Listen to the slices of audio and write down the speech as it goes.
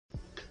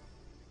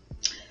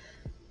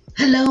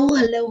Hello,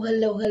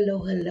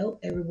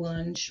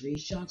 everyone.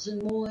 Sharice Johnson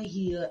Moore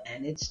here,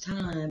 and it's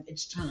time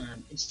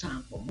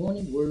for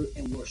morning word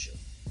and worship.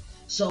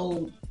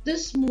 So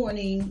this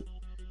morning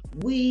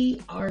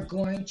we are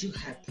going to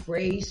have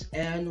praise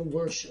and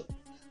worship.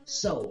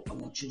 So I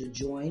want you to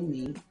join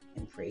me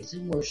in praise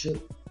and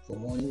worship for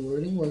morning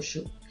word and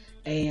worship,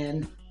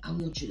 and I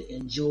want you to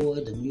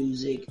enjoy the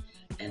music,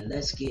 and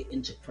let's get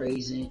into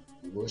praising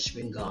and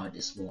worshiping God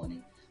this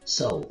morning.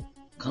 So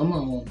come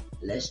on,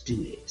 let's do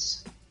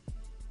this.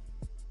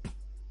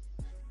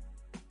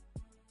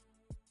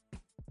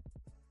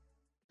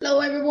 Hello,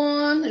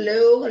 everyone.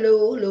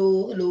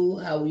 Hello.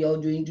 How are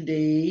y'all doing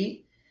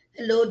today?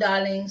 Hello,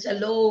 darlings.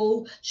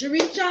 Hello.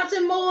 Sharice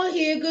Johnson Moore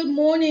here. Good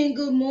morning.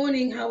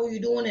 How are you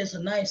doing? It's a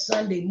nice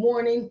Sunday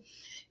morning.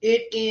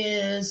 It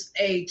is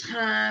a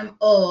time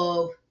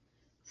of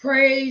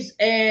praise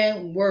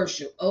and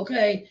worship.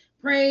 Okay.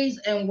 Praise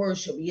and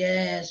worship.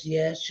 Yes,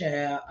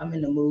 child. I'm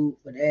in the mood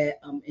for that.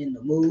 I'm in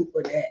the mood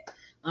for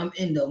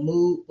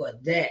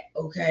that.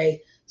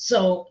 Okay.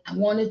 So I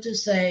wanted to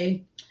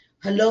say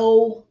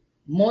hello.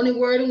 Morning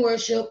word and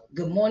worship.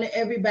 Good morning,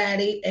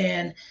 everybody.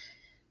 And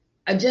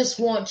I just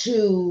want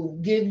to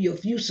give you a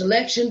few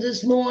selections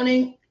this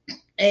morning,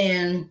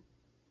 and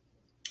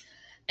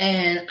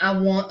I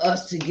want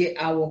us to get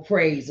our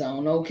praise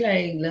on.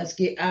 Okay, let's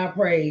get our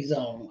praise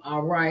on.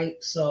 All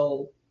right.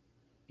 So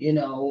the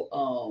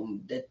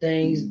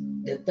things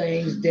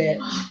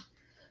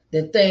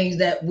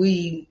that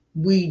we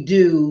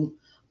do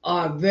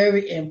are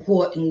very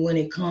important when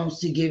it comes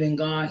to giving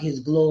God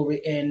His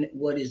glory and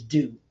what is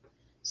due.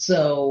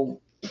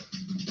 So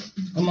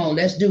come on,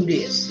 let's do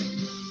this.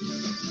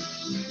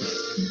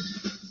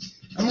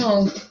 Come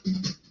on.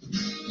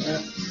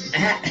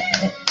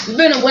 It's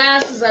been a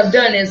while since I've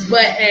done this,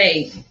 but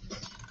hey,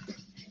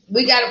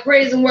 we got to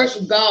praise and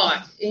worship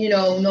God.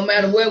 No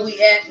matter where we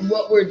at and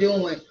what we're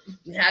doing,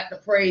 we have to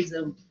praise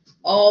Him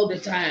all the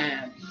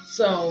time.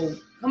 So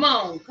come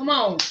on.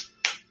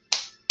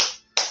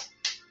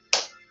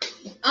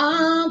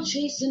 I'm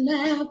chasing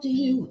after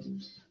you,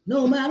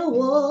 no matter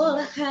what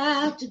I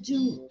have to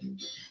do,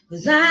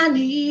 'cause I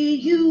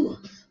need you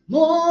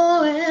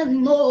more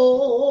and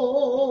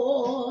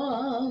more.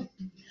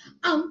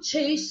 I'm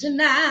chasing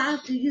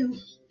after you,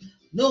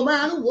 no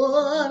matter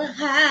what I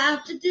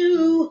have to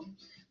do,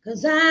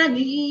 'cause I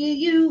need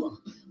you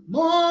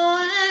more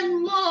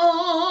and more.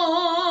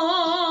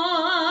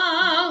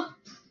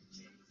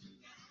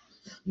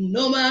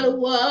 No matter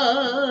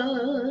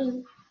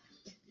what,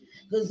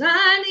 'cause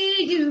I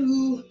need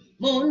you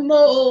more and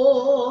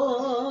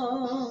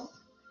more.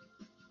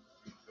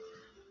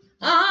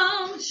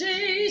 I'm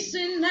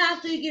chasing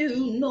after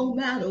you no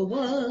matter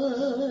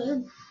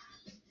what,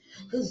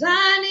 'cause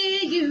I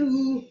need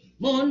you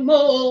more and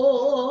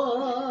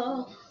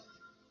more.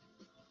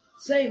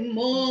 Say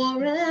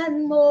more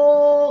and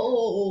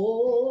more.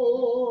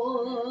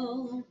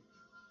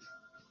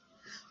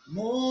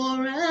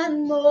 More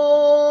and more.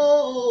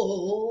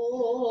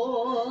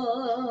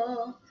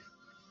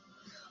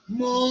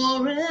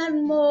 More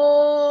and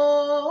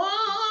more.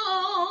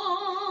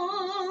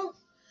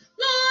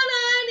 Lord,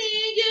 I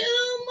need you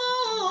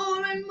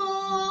more and more.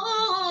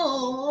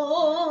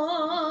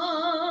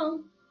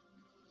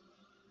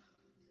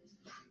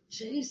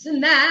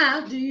 Chasing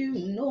after you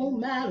no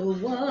matter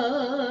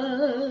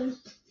what,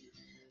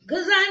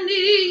 'cause I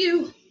need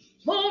you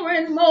more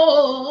and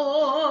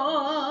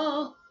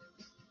more.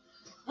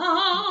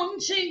 I'm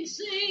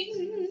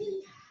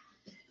chasing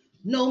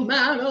no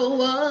matter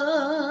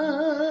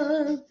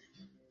what.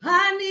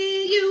 I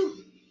need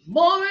you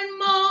more and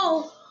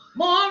more,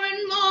 more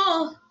and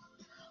more.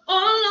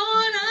 Oh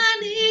Lord, I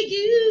need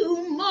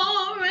you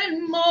more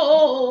and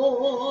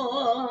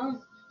more.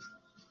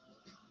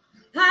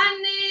 I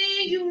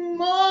need you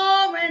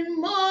more and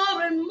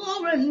more and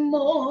more and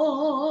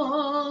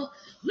more.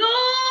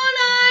 Lord,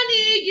 I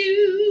need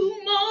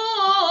you more.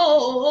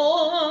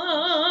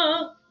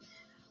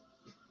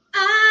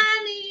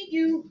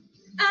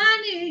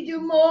 I need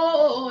you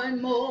more and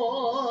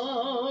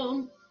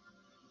more.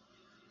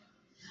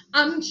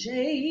 I'm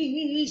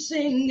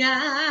chasing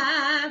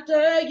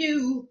after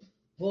you.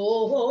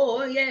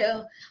 Oh,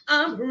 yeah.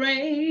 I'm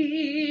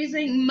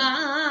praising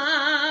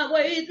my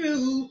way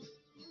through.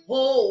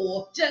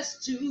 Oh,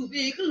 just to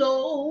be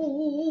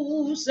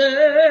closer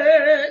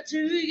to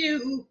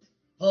you.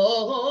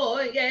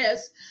 Oh,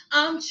 yes.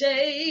 I'm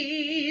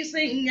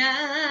chasing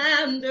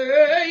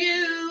after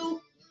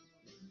you.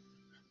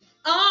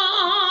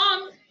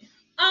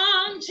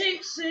 I'm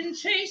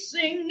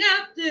chasing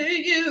after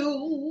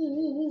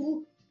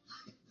you.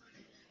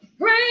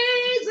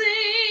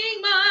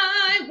 Praising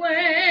my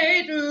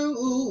way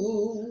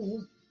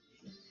through,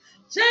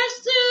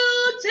 just to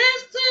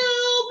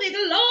be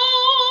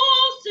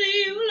close to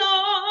you,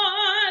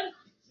 Lord.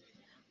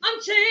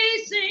 I'm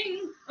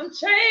chasing,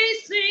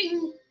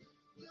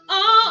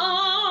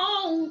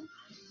 oh,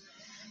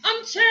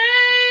 I'm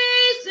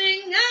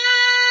chasing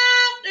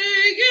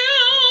after you,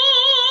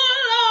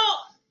 Lord.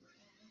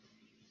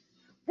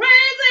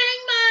 Praising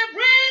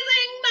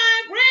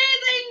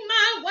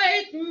my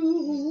way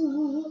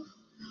through.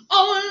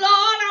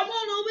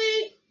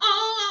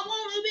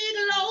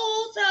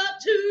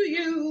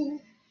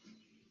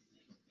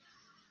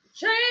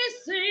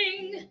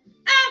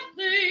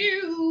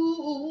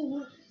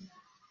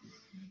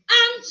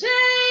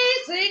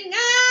 chasing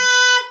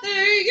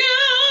after you,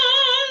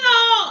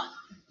 Lord,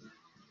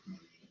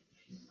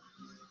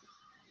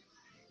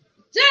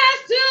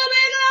 just to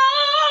be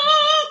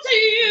close to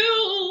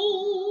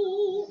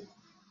you.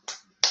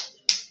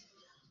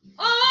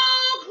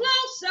 Oh,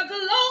 closer,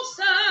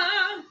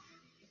 closer.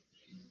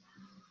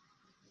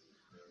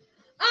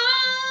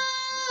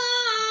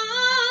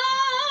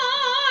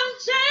 I'm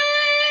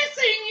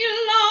chasing you,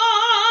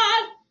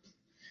 Lord.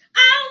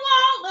 I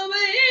want to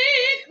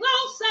be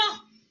closer.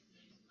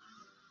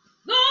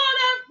 Lord,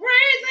 I'm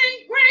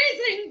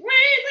praising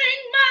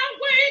my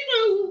way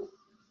through.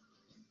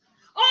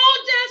 Oh,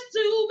 just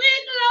to be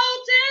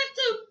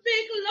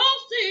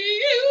close to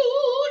you,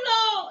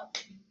 Lord.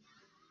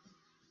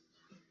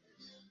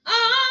 Oh,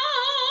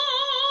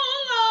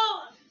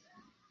 Lord,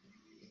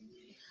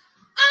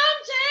 I'm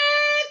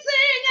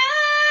chasing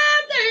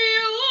after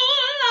you,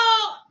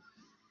 Lord.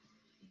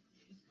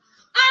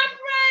 I'm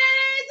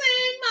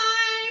praising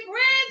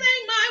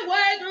my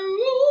way through,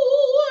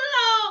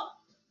 Lord.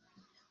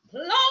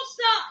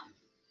 Closer,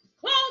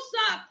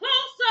 closer,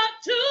 closer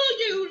to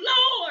you,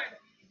 Lord.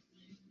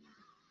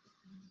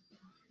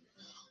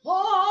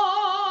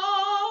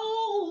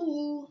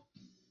 Oh,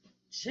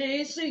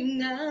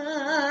 chasing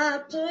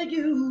after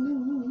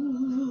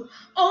you.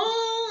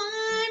 Oh,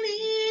 I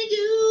need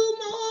you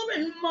more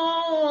and more.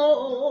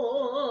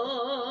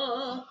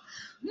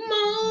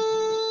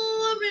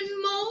 More and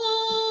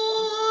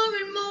more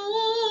and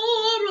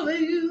more of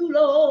you,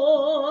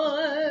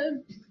 Lord.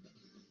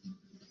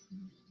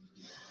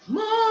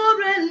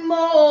 More and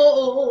more.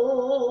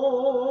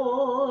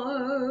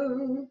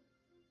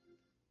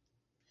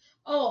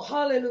 Oh,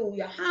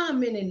 hallelujah. How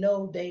many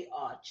know they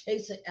are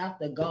chasing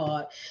after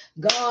God?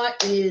 God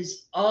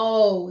is,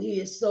 he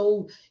is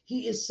so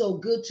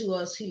good to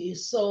us. He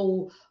is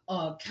so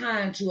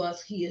kind to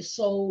us. He is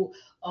so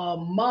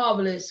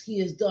marvelous. He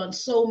has done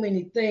so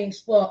many things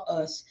for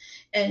us,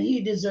 and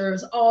he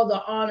deserves all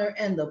the honor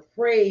and the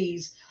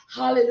praise.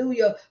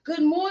 Hallelujah.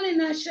 Good morning,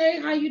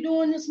 Nashe. How you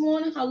doing this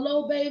morning?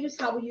 Hello, babies.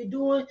 How are you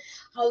doing?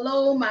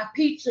 Hello, my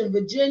peeps in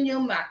Virginia,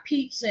 my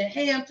peeps in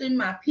Hampton,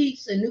 my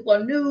peeps in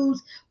Newport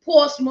News,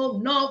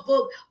 Portsmouth,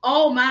 Norfolk,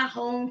 all my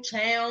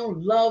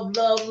hometown. Love,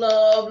 love,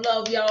 love,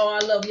 love y'all. I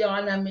love y'all,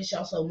 and I miss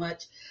y'all so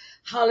much.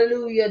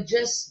 Hallelujah.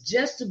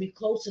 Just to be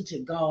closer to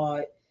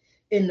God,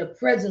 in the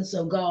presence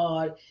of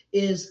God,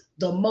 is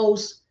the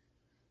most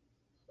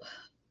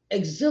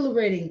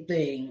exhilarating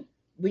thing.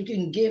 We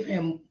can give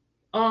him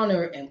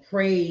honor and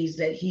praise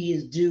that he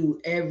is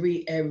due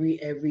every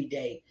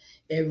day.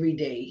 Every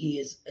day he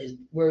is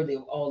worthy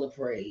of all the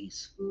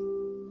praise.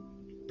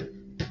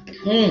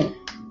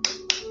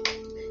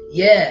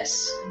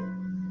 Yes.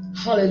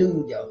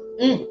 Hallelujah.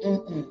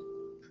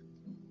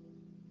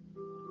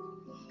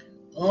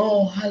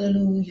 Oh,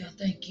 hallelujah.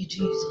 Thank you,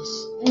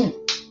 Jesus.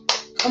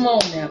 Come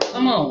on now.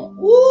 Come on.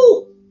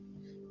 Woo.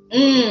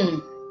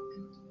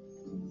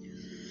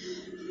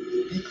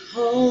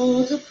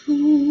 Because of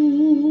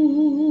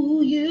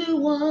who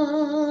you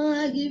are,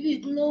 I give you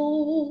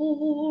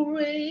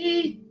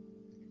glory.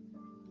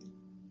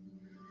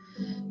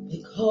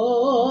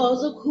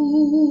 Because of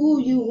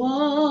who you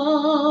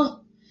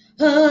are,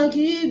 I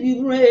give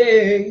you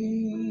praise.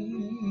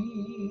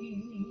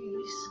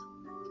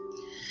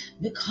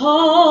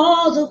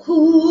 Because of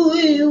who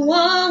you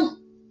are,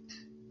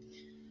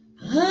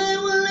 I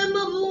will lift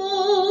my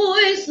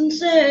voice and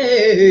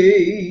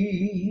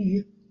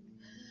say,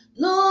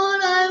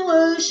 Lord, I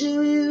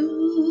worship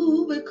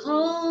you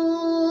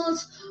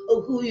because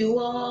of who you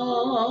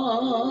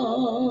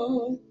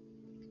are.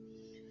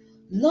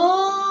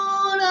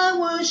 Lord, I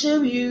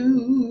worship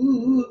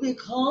you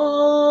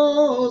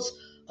because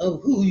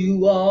of who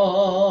you are.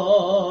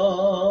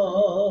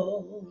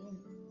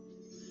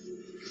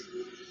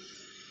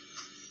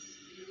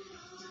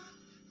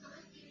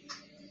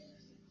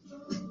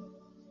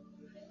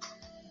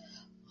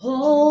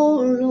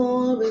 Oh,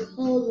 Lord,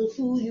 because of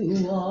who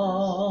you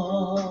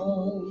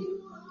are.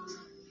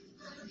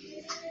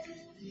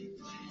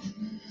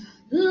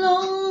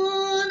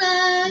 Lord,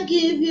 I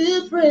give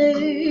you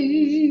praise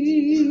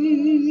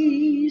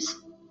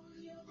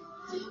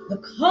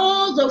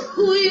because of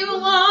who you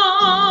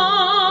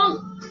are.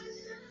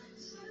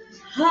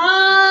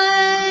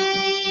 I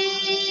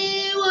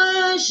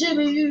worship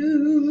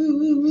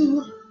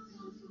you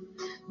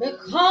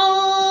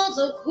because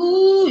of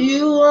who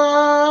you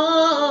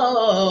are.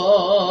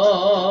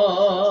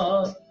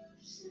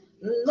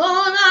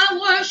 Lord, I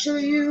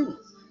worship you.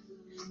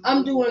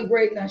 I'm doing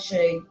great,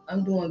 Nashe.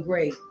 I'm doing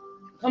great.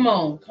 Come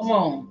on.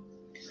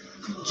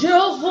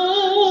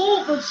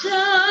 Jehovah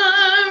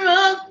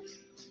Jireh,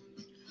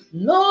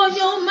 Lord,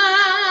 you're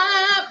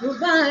my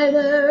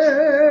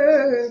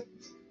provider.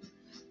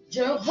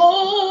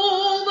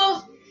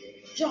 Jehovah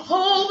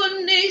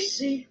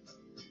Nissi,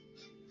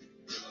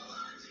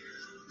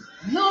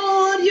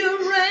 Lord,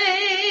 you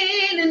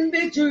reign in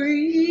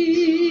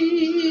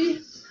victory.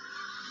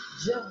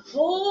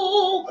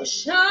 Jehovah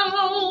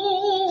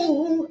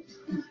Shalom,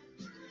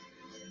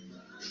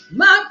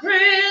 my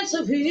Prince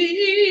of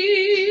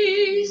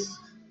Peace,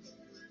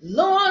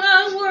 Lord, I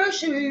I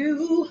worship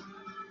you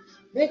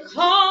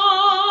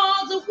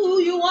because of who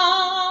you are.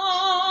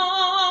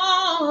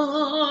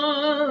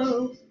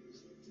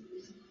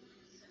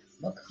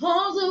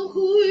 Because of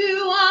who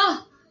you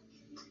are,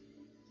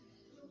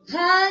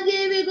 I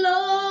give you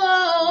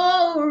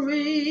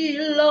glory,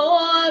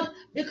 Lord,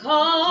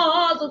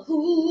 because of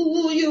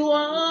who you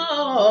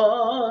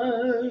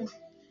are.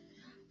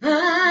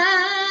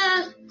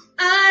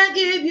 I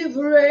give you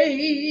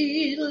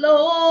praise,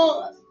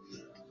 Lord,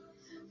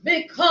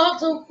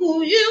 because of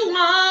who you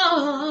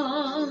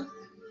are.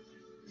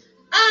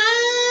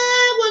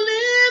 I will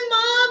lift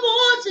my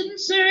voice and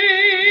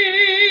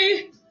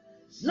say,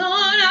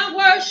 Lord, I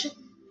worship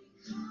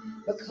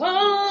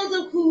because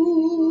of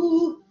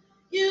who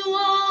you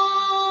are.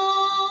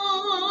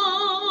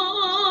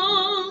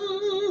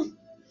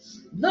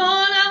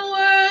 Lord, I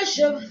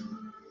worship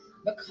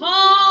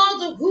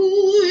because of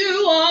who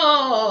you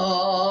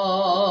are.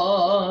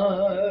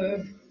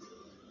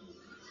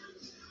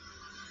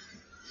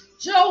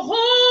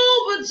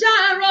 Jehovah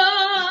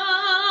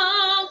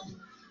Jireh,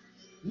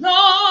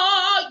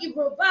 Lord, you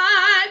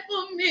provide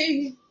for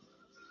me.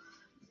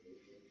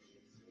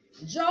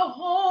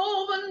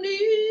 Jehovah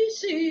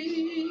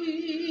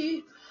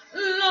Nissi,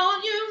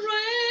 Lord, you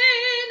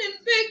reign in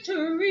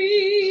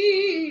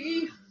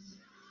victory.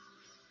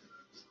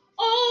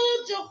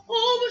 Oh,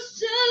 Jehovah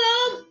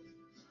Shalom,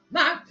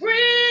 my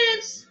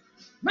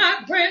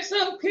Prince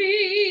of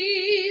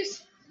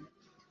Peace,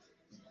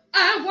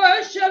 I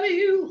worship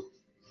you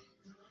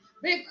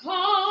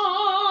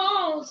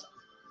because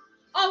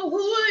of who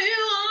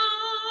you are.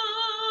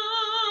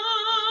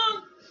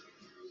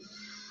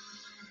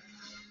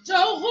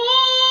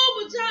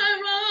 Jehovah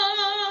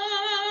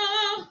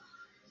Jireh,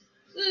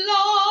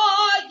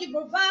 Lord, you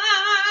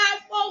provide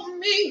for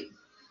me.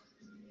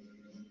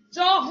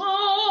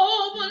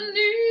 Jehovah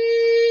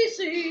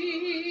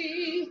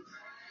Nissi,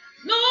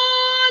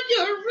 Lord,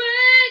 you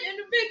reign in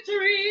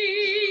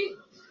victory.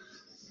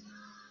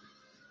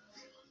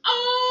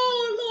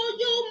 Oh, Lord,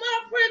 you're my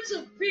Prince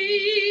of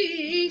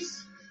Peace.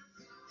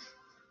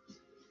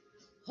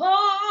 Oh,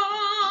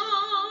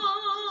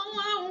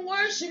 I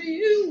worship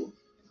you.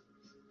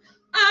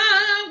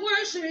 I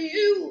worship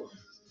you.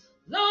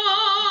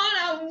 Lord,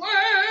 I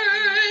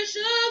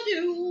worship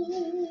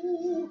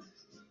you.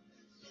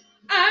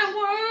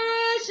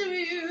 I worship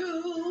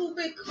you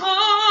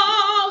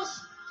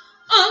because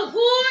of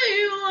who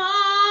you are.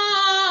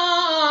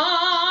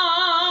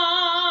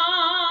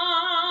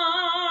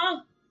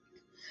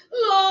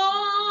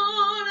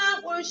 Lord,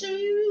 I worship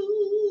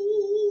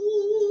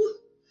you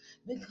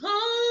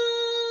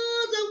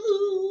because of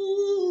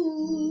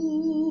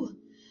who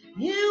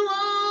you are.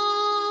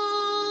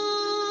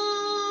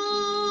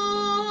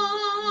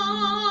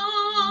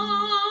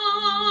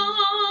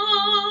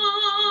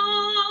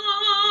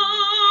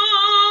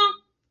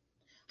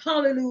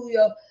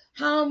 Hallelujah.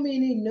 How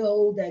many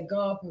know that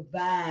God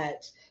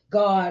provides,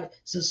 God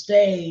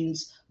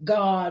sustains,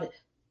 God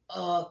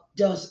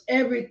does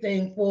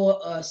everything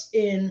for us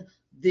in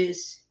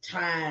this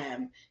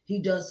time? He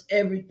does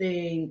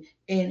everything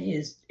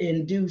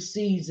in due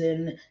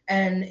season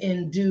and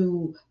in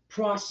due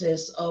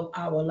process of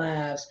our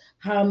lives.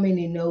 How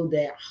many know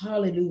that?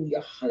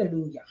 Hallelujah,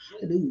 hallelujah,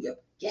 hallelujah.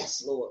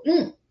 Yes, Lord.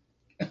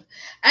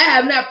 I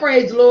have not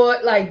praised the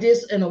Lord like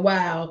this in a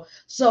while.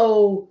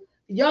 So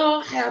y'all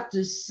have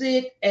to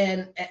sit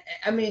and,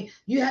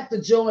 you have to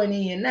join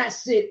in, not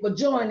sit, but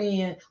join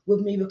in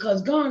with me,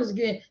 because God has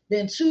been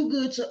too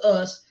good to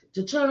us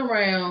to turn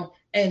around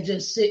and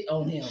just sit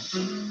on him.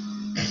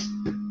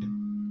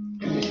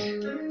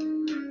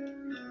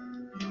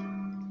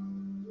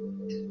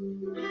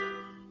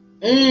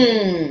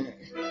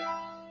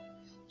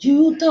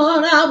 You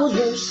thought I was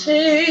worth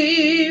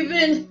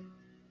saving,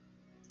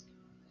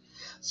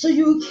 so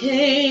you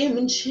came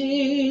and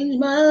changed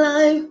my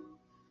life.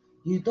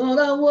 You thought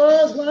I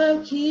was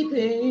worth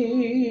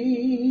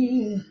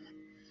keeping,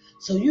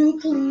 so you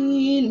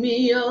cleaned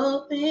me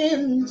up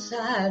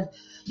inside.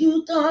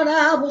 You thought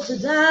I was to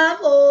die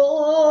for,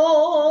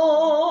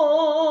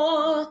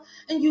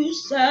 and you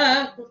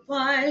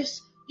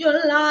sacrificed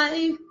your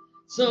life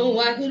so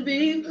I could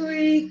be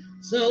free,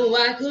 so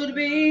I could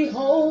be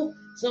whole,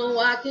 so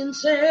I can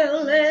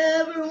tell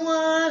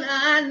everyone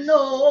I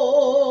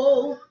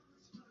know.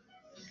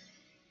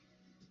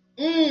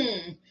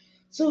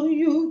 So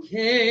you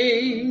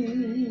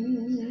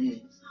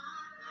came.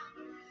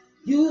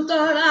 You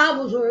thought I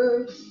was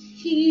worth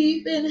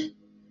keeping,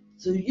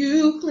 so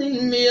you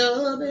cleaned me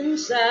up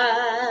inside.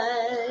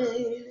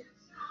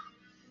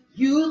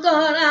 You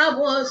thought I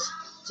was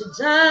to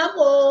die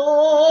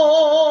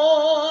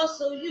for,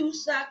 so you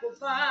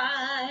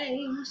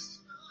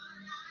sacrificed,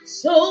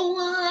 so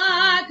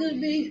I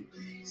could be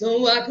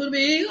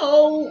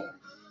whole.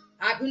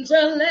 I can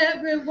tell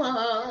everyone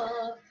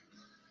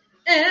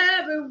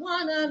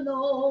I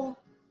know.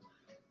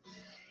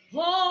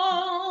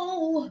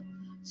 Oh,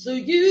 so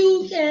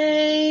you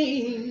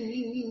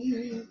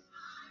came.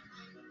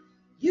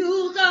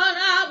 You thought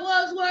I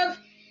was worth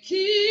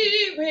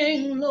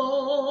keeping,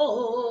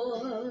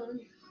 Lord.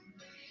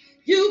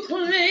 You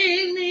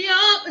cleaned me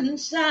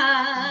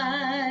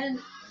inside.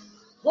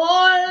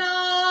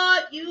 Oh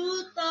Lord,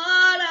 you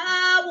thought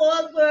I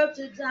was worth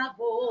to die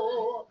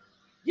for.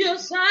 You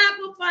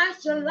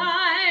sacrificed your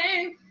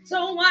life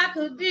so I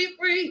could be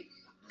free.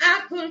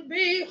 I could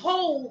be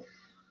whole.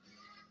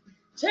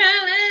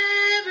 Tell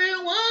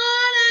everyone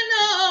I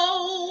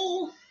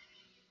know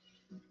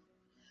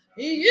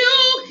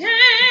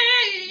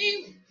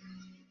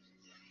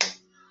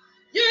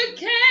you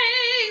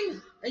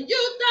came and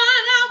you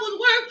thought I was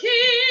worth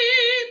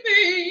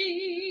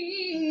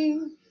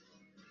keeping.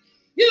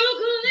 You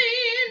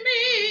cleaned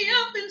me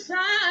up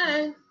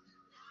inside.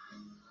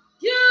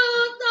 You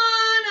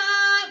thought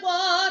I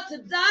was to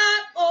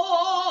die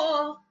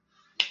for,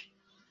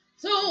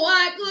 so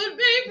I could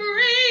be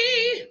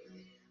free.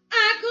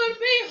 I could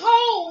be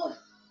whole.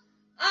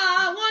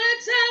 I want to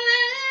tell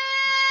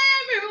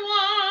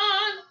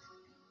everyone,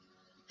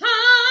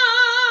 hallelujah,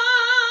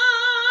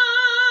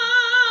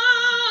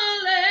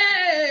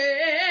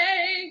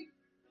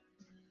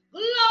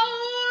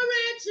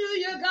 glory to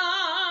you,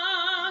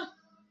 God.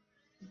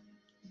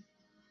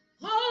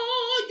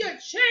 Oh, you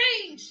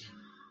changed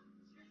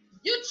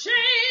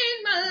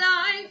my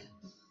life.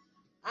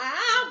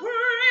 I'll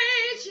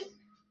praise you.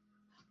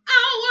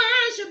 I'll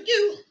worship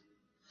you.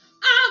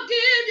 I'll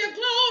give you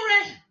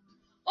glory,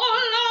 oh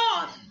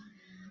Lord,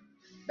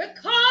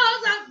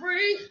 because I'm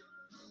free,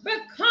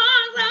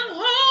 because I'm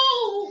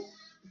whole.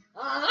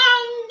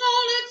 I'm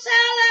gonna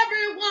tell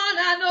everyone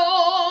I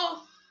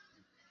know,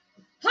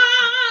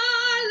 hallelujah,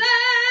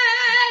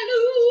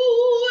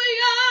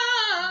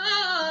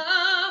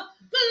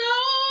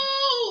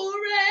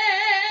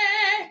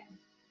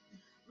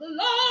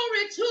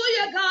 glory to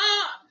you,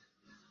 God.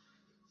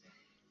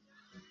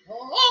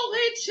 Oh,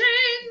 He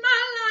changed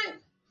my life.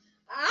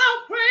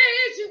 I'll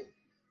praise you.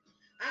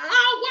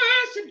 I'll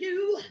worship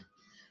you.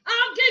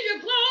 I'll give you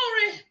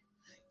glory.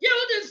 You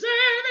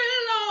deserve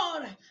it,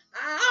 Lord.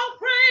 I'll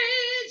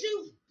praise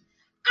you.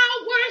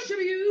 I'll worship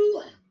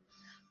you.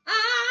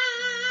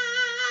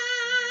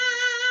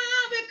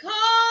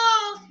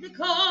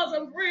 Because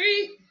I'm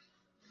free,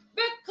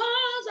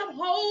 because I'm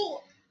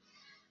whole.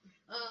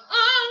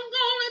 I'm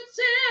gonna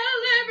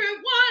tell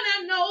everyone I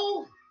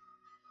know.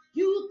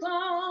 You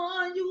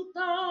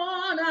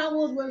thought I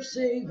was worth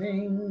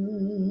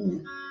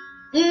saving.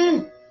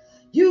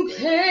 You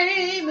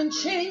came and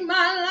changed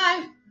my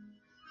life.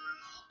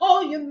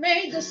 Oh, you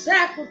made the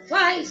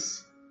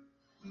sacrifice.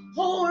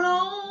 Oh,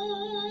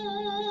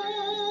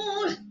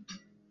 Lord,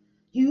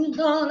 you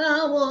thought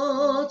I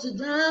was to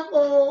die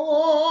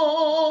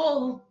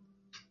for.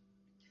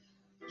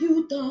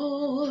 You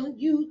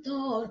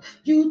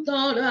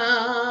thought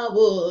I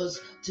was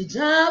to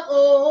die for.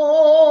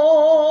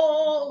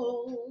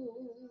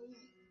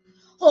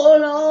 Oh,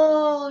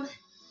 Lord,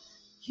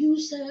 you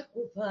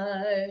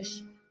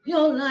sacrificed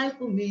your life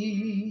for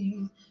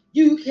me.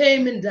 You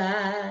came and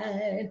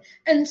died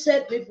and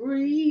set me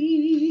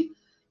free.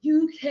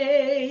 You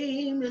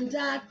came and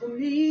died for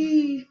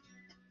me.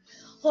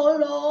 Oh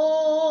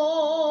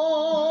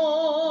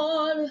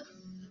Lord,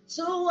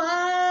 so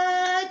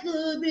I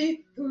could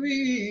be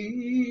free.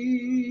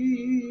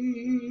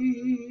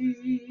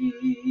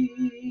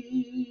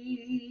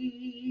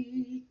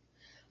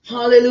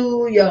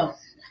 Hallelujah.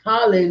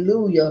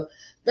 Hallelujah.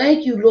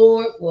 Thank you,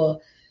 Lord, for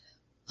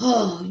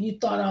you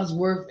thought I was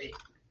worth it.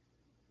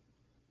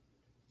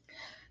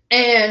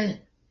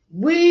 And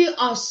we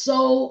are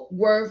so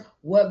worth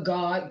what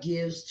God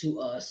gives to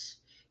us.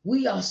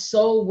 We are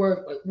so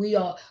worth it. We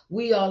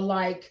are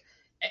like,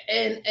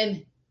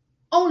 and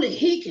only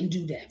He can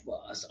do that for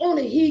us.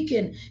 Only He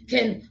can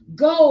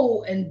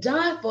go and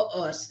die for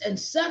us and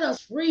set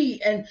us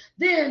free. And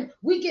then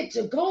we get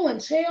to go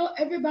and tell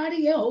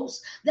everybody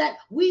else that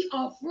we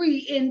are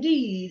free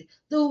indeed.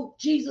 Through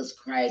Jesus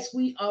Christ,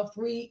 we are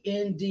free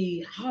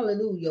indeed.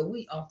 Hallelujah.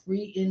 We are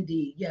free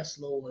indeed. Yes,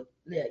 Lord.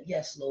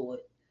 Yes, Lord.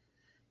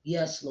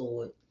 Yes,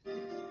 Lord.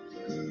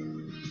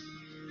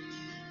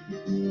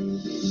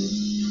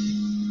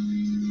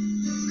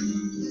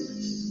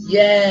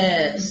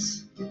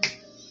 Yes.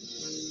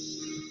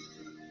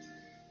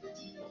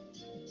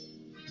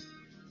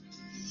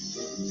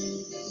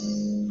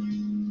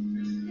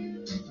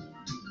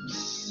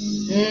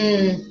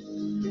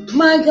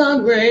 My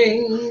God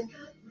reign.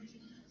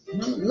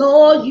 My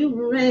Lord,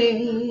 you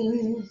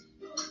reign.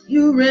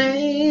 You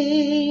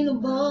reign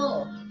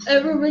above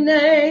every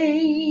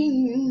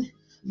name.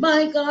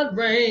 My God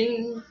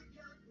reign.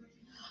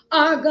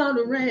 Our God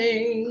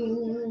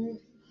reign.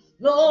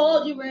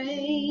 Lord, you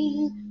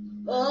reign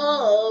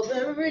above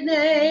every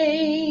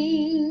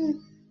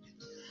name.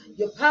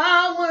 Your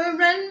power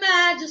and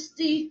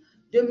majesty,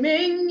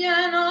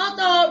 dominion,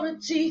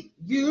 authority,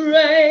 you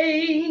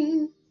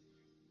reign.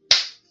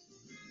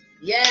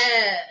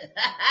 Yeah.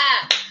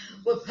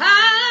 With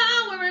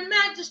power and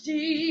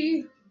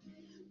majesty,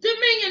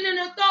 dominion and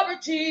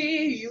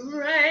authority, you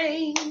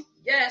reign.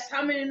 Yes,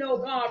 how many know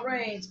God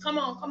reigns? Come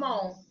on, come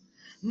on.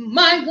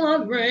 My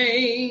God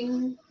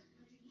reigns.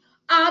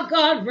 Our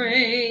God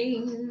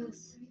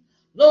reigns.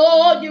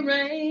 Lord, you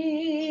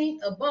reign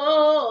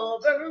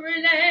above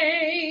every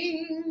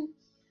name.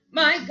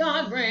 My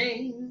God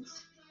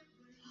reigns.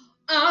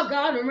 Our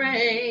God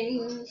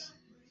reigns.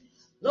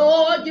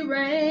 Lord, you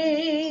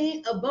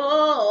reign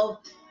above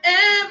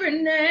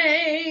every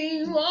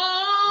name.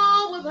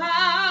 Oh, with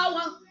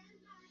power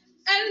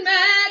and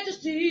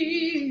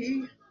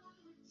majesty.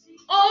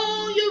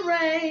 Oh, you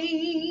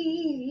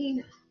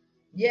reign.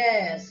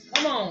 Yes.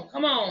 Come on.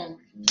 Come on.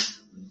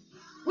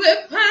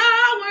 With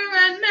power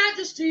and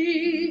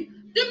majesty,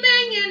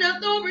 dominion,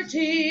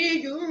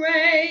 authority, you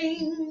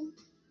reign.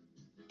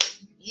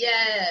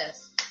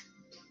 Yes.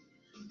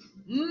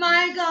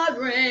 My God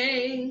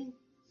reigns.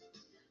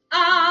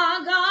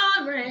 Our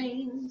God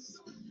reigns.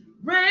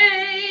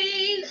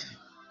 Reign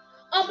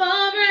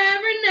above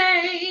every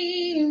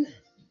name.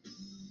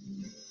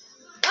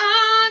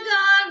 Our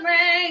God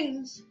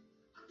reigns.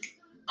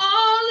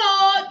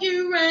 Oh Lord,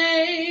 you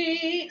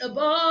reign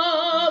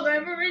above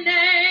every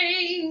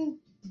name.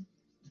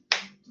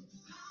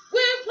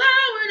 With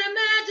power and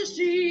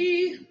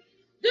majesty,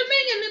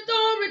 dominion,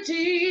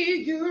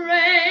 authority, you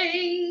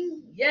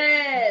reign.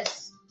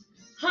 Yes.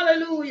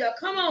 Hallelujah.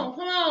 Come on,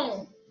 come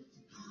on.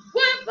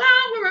 With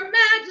power and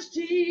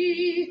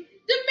majesty,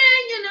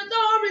 dominion,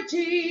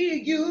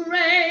 authority, you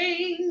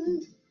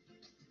reign.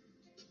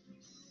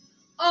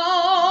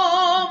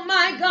 Oh,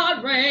 my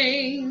God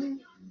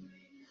reigns.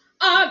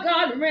 Our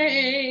God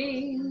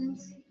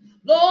reigns.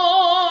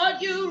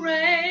 Lord, you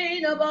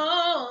reign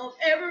above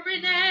every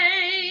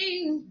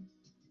name.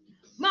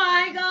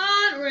 My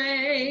God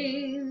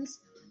reigns.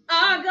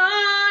 Our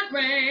God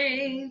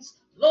reigns.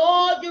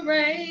 Lord, you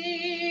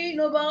reign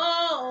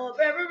above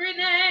every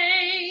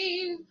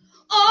name.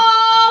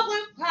 Oh,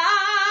 with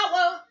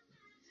power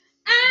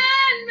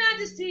and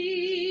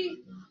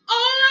majesty.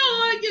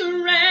 Oh, Lord,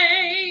 you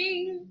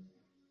reign.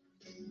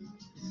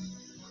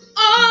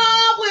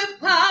 Oh, with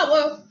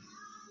power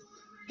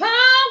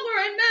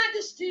and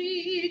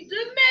majesty,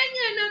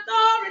 dominion,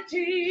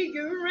 authority,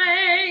 you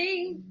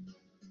reign.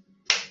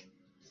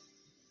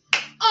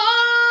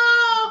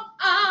 Oh,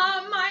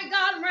 my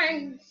God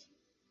reigns.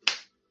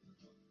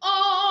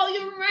 Oh,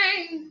 you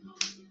reign.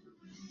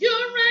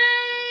 You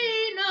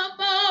reign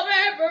above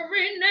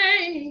every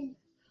name.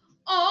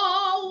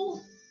 Oh,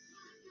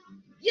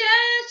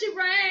 yes, you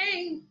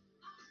reign.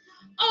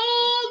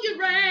 Oh, you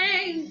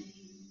reign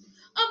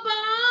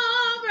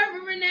above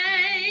every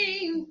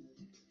name.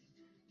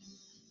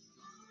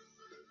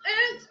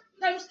 And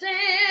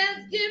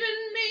circumstance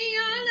giving me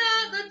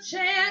another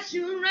chance.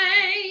 You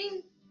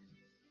reign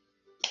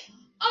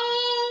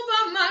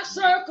over my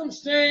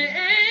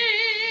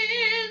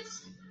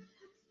circumstance,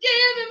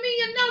 giving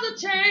me another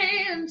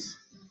chance.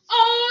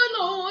 Oh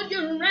Lord,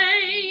 you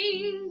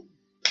reign.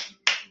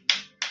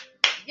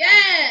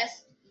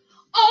 Yes,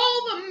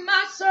 over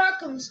my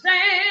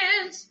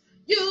circumstance,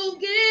 you've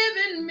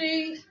given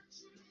me.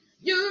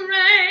 You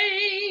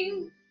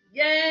reign.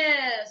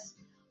 Yes,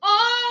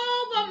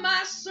 over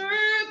my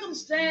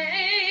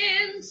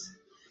circumstance,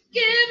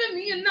 giving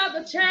me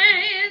another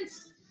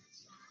chance.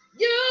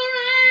 You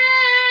reign.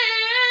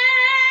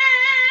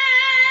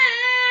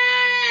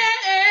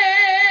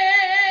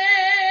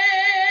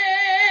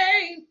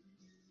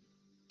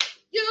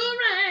 You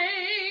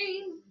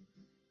reign.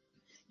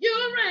 You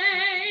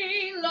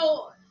reign,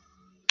 Lord.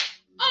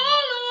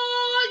 Oh,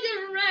 Lord, you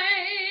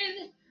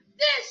reign.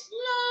 This,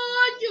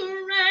 Lord,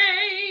 you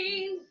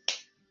reign.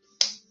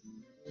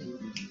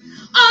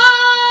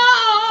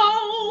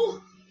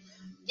 Oh,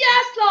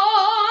 yes,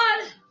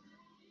 Lord.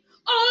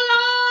 Oh,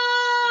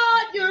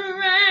 Lord, you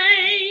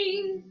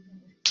reign.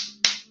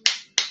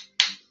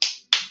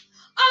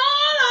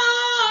 Oh,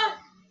 Lord.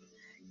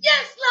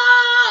 Yes,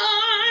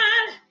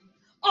 Lord.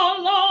 Oh,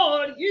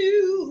 Lord,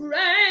 you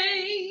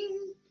reign.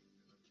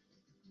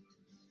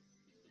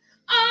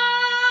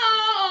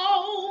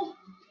 Oh,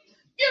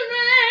 you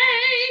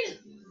reign.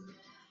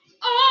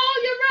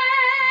 Oh, you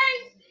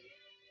reign.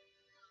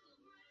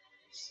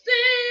 Still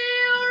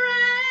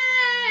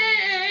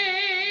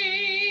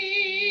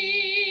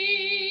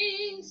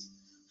reigns.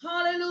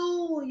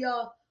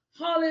 Hallelujah.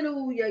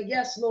 Hallelujah.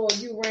 Yes, Lord,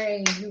 you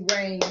reign, you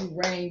reign, you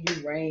reign,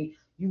 you reign.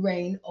 You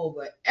reign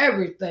over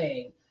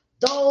everything.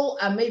 Though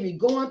I may be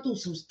going through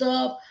some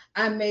stuff,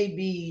 I may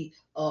be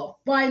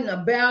fighting a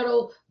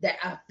battle that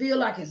I feel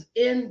like is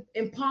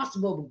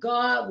impossible. But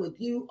God, with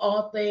you,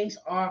 all things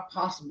are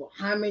possible.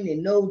 How many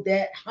know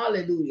that?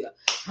 Hallelujah.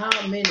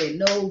 How many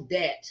know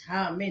that?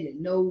 How many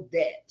know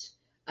that?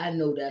 I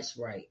know that's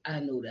right.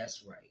 I know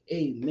that's right.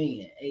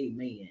 Amen.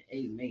 Amen.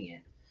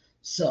 Amen.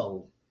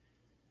 So,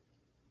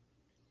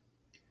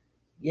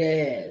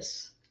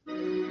 yes.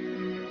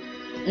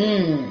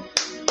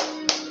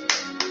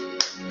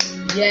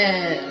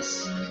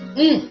 Yes.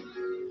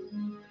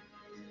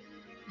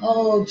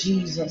 Oh,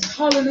 Jesus.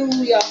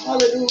 Hallelujah.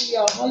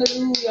 Hallelujah.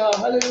 Hallelujah.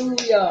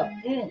 Hallelujah.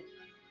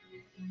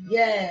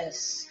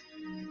 Yes.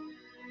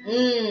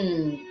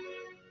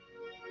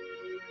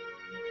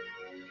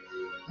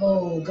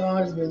 Oh,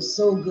 God has been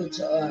so good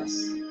to us.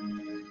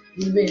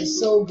 He's been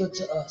so good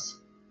to us.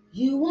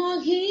 You are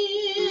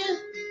here,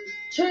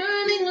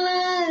 turning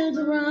lives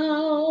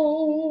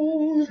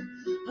around.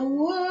 I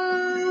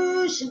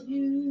worship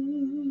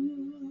you.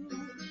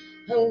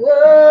 and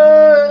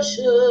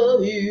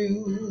worship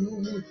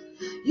you.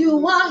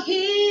 You are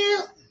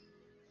here,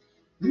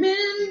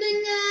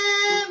 mending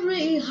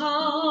every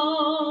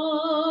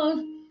heart.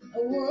 I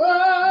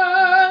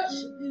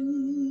worship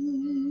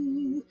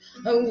you,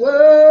 I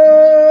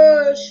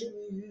worship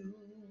you.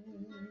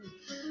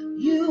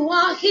 You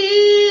are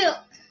here,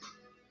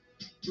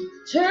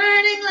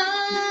 turning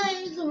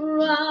lives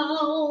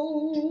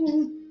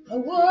around. I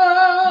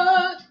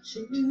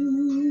worship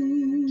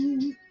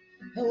you,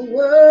 I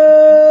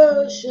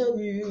worship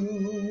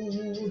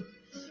you.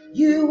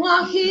 You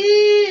are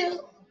here,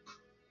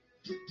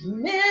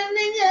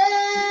 mending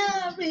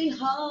every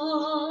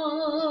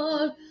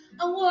heart.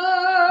 I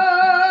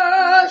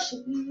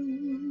worship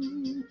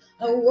you,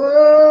 I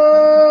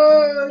worship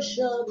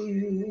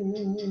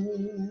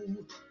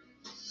you.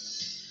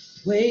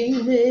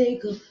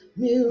 Waymaker,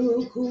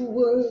 miracle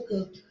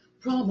worker,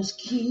 promise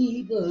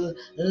keeper,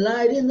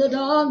 light in the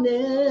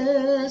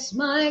darkness,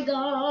 my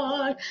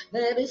God,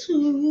 that is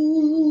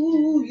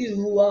who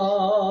you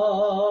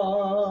are.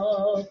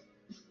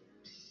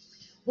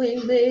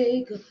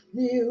 Waymaker,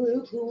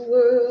 miracle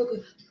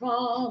worker,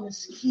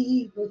 promise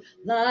keeper,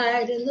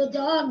 light in the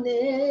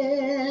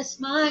darkness,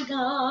 my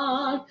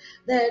God,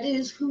 that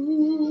is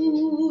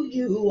who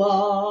you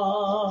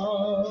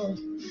are.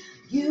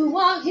 You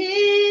are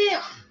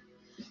here,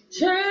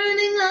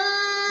 turning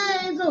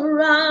lives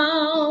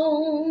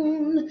around.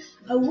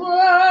 I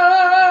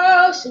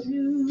worship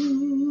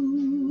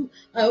you,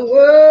 I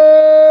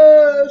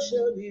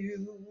worship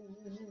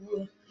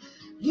you.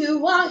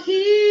 You are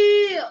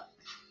here,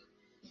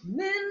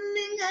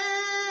 mending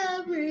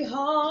every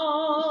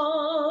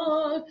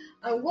heart.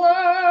 I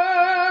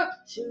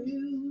worship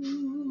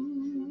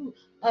you,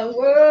 I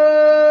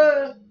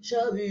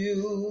worship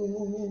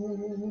you.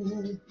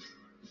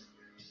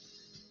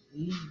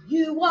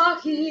 You are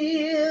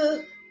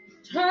here,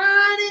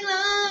 turning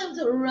lives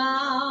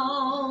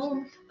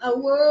around. I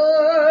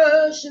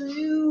worship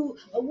you,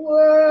 I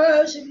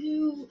worship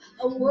you,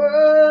 I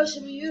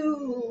worship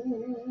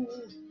you.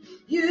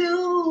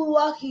 You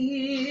are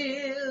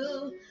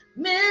here,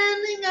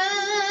 mending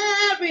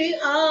every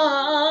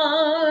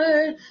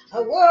heart. I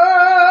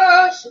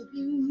worship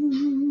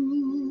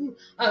you,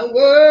 I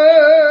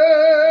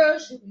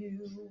worship you.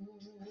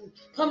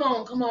 Come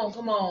on, come on,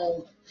 come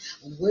on.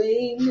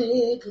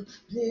 Waymaker,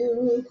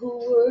 miracle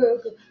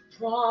worker,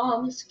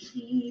 promise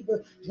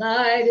keeper,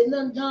 light in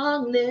the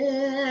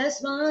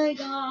darkness, my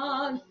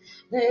God,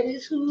 that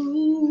is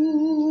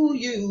who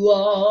you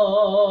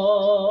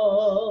are.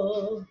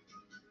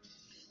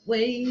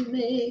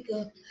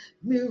 Waymaker,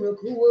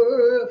 miracle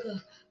worker,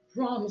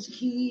 promise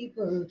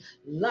keeper,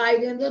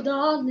 light in the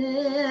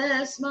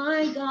darkness,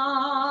 my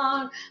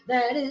God,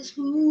 that is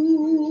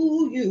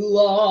who you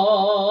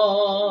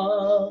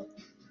are.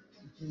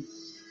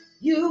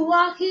 You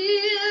are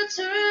here,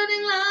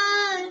 turning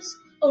lives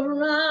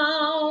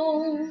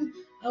around.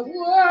 I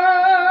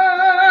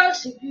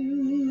worship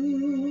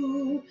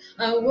you,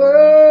 I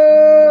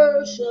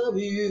worship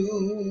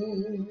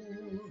you.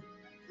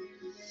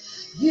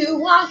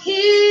 You are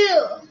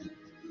here,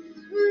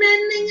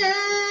 mending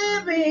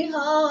every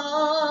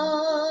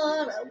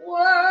heart. I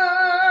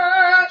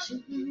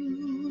worship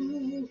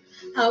you,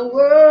 I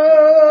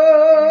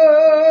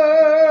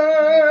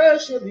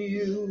worship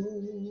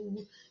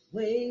you.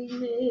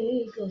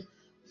 Waymaker,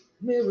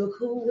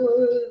 miracle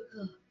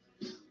worker,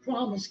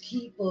 promise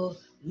keeper,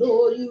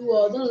 Lord, you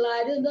are the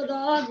light in the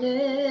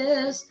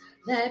darkness.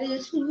 That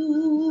is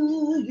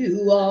who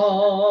you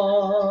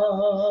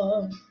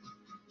are.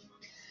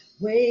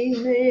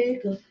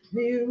 Waymaker,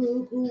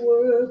 miracle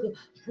worker,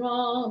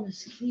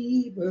 promise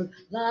keeper,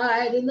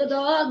 light in the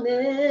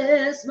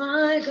darkness,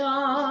 my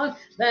God,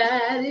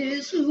 that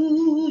is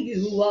who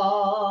you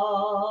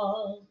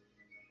are.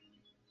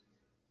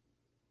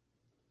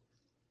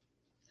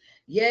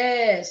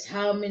 Yes,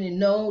 how many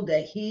know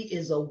that he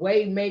is a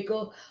way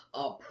maker,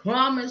 a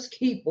promise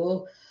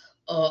keeper,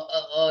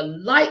 a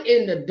light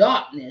in the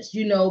darkness,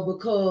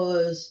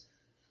 because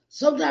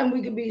sometimes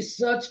we can be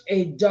such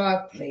a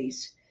dark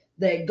place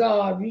that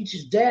God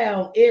reaches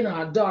down in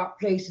our dark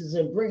places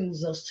and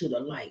brings us to the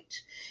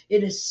light.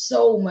 It is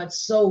so much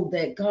so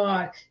that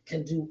God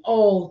can do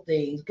all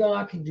things.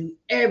 God can do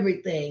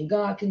everything.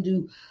 God can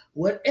do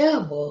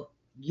whatever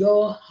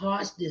your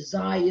heart's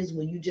desires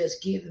when you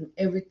just give him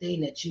everything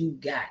that you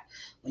got.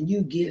 When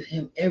you give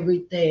him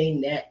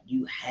everything that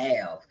you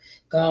have,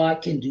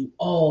 God can do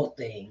all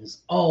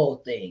things, all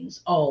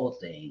things, all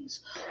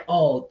things,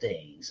 all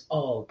things,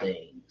 all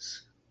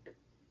things,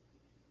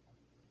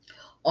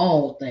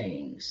 all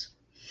things.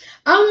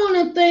 I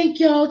want to thank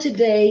y'all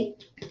today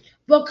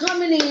for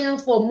coming in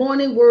for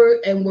morning word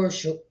and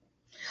worship.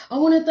 I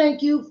want to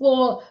thank you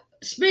for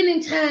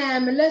spending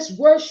time and let's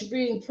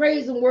worshiping,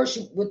 praise and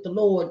worship with the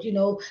Lord,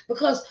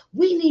 because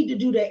we need to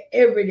do that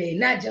every day,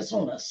 not just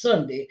on a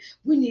Sunday.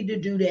 We need to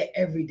do that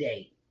every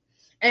day.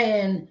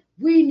 And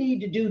we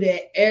need to do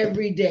that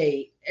every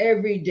day,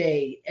 every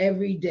day,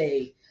 every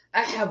day.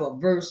 I have a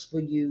verse for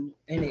you,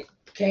 and it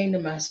came to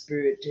my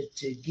spirit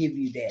to give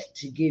you that,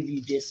 to give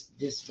you this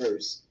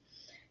verse.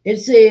 It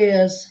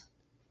says,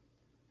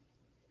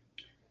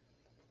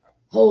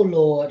 Oh,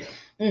 Lord.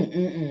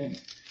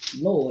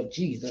 Lord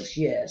Jesus,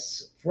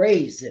 yes.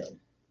 Praise him.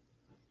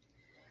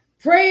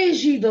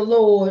 Praise ye the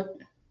Lord.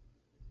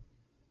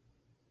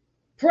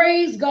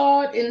 Praise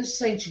God in the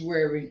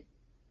sanctuary.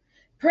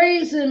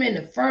 Praise him in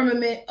the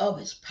firmament of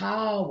his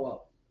power.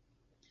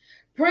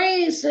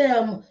 Praise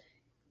him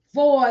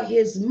for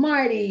his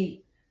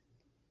mighty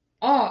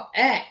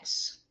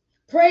acts.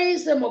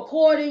 Praise him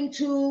according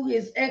to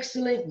his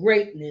excellent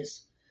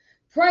greatness.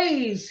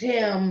 Praise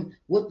him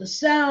with the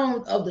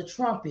sound of the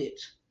trumpet.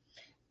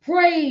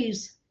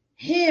 Praise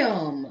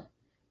him.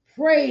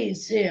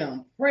 Praise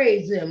him.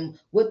 Praise him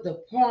with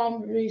the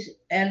palmistry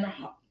and the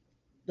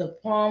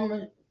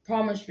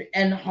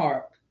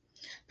harp.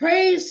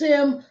 Praise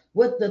him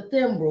with the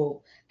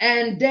thimble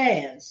and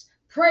dance.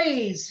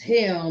 Praise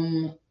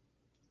him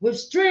with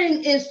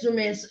string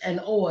instruments and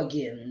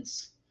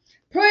organs.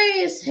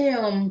 Praise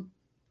him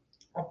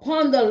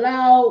upon the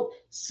loud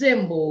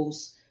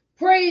cymbals.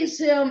 Praise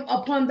him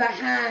upon the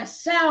high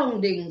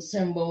sounding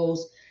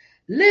cymbals.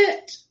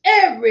 Let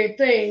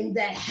everything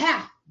that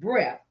hath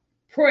breath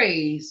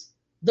praise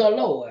the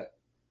Lord.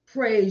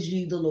 Praise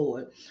ye the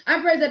Lord.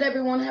 I pray that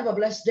everyone have a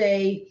blessed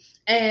day,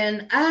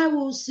 and I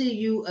will see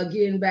you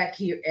again back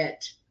here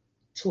at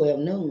 12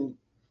 noon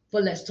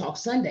for Let's Talk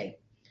Sunday.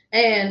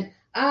 And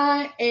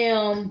I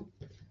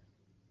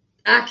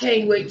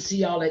can't wait to see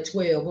y'all at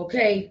 12,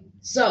 okay?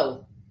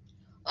 So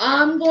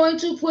I'm going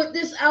to put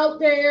this out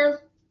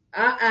there.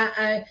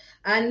 I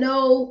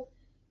know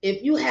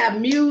if you have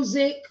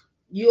music,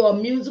 you're a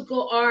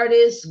musical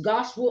artist,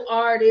 gospel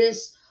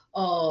artist,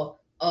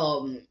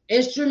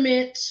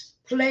 instrument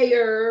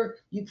player,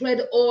 you play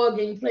the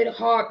organ, you play the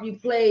harp, you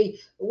play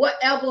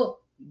whatever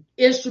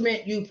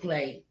instrument you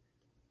play.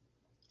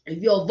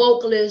 If you're a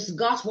vocalist,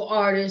 gospel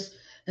artist,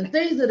 and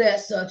things of that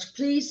such,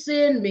 please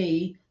send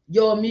me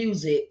your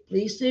music.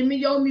 Please send me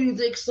your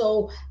music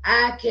so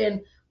I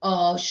can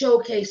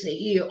showcase it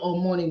here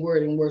on Morning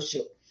Word and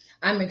Worship.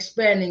 I'm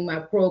expanding my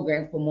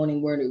program for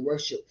Morning Word and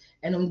Worship,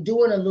 and I'm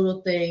doing a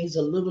little things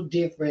a little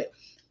different.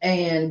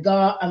 And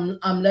God,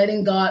 I'm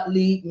letting God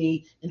lead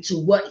me into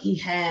what He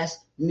has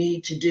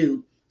me to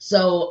do.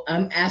 So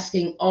I'm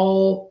asking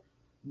all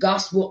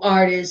gospel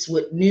artists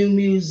with new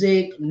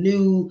music,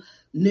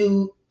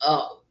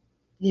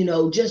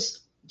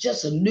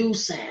 just a new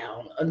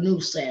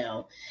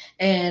sound.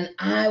 And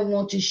I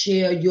want to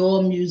share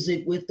your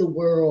music with the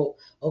world,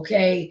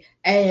 okay?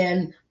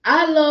 And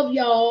I love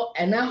y'all,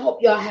 and I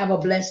hope y'all have a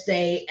blessed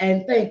day.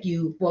 And thank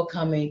you for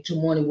coming to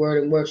Morning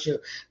Word and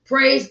Worship,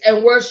 Praise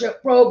and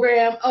Worship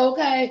program,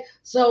 okay?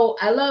 So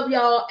I love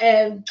y'all,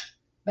 and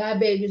bye,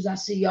 babies. I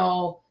see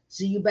y'all.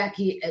 See you back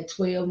here at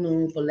 12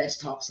 noon for Let's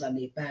Talk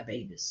Sunday. Bye,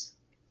 babies.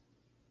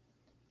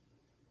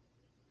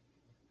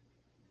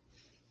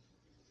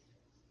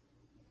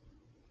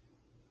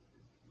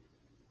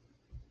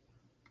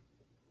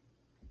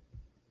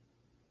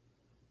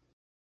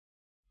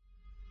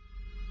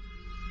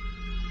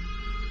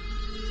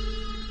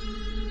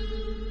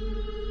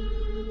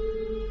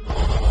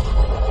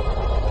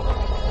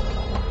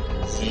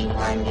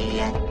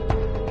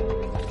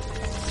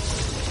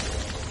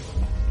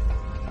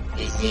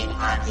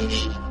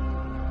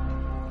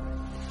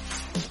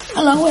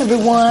 Hello,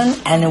 everyone,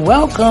 and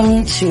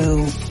welcome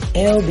to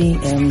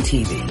LBM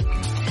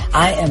TV.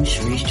 I am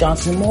Sharice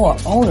Johnson Moore,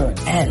 owner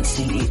and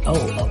CEO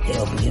of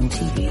LBM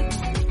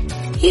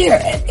TV. Here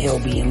at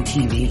LBM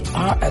TV,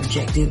 our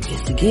objective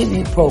is to give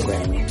you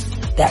programming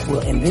that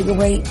will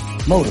invigorate,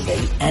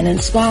 motivate, and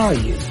inspire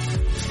you.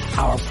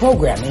 Our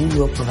programming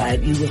will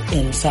provide you with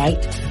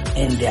insight,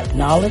 in-depth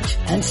knowledge,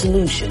 and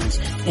solutions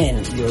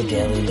in your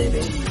daily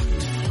living.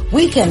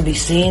 We can be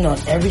seen on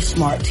every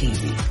smart TV,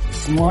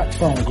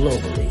 smartphone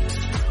globally.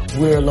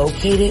 We're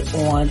located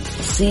on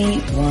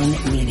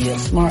C1 Media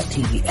Smart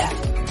TV app,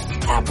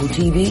 Apple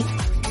TV,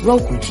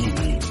 Roku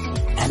TV,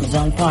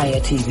 Amazon Fire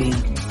TV,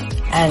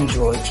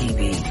 Android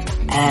TV,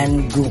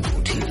 and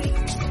Google TV.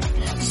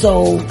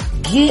 So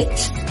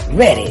get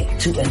ready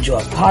to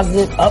enjoy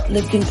positive,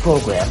 uplifting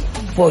program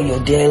for your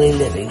daily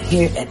living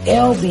here at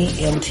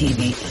LBM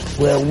TV,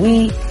 where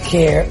we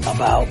care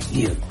about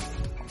you.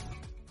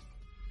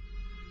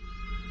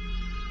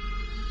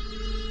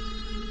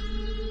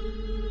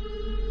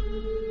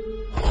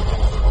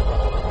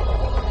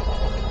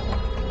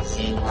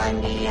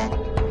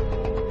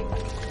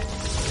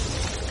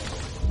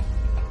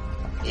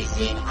 Is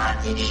it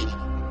hard to be?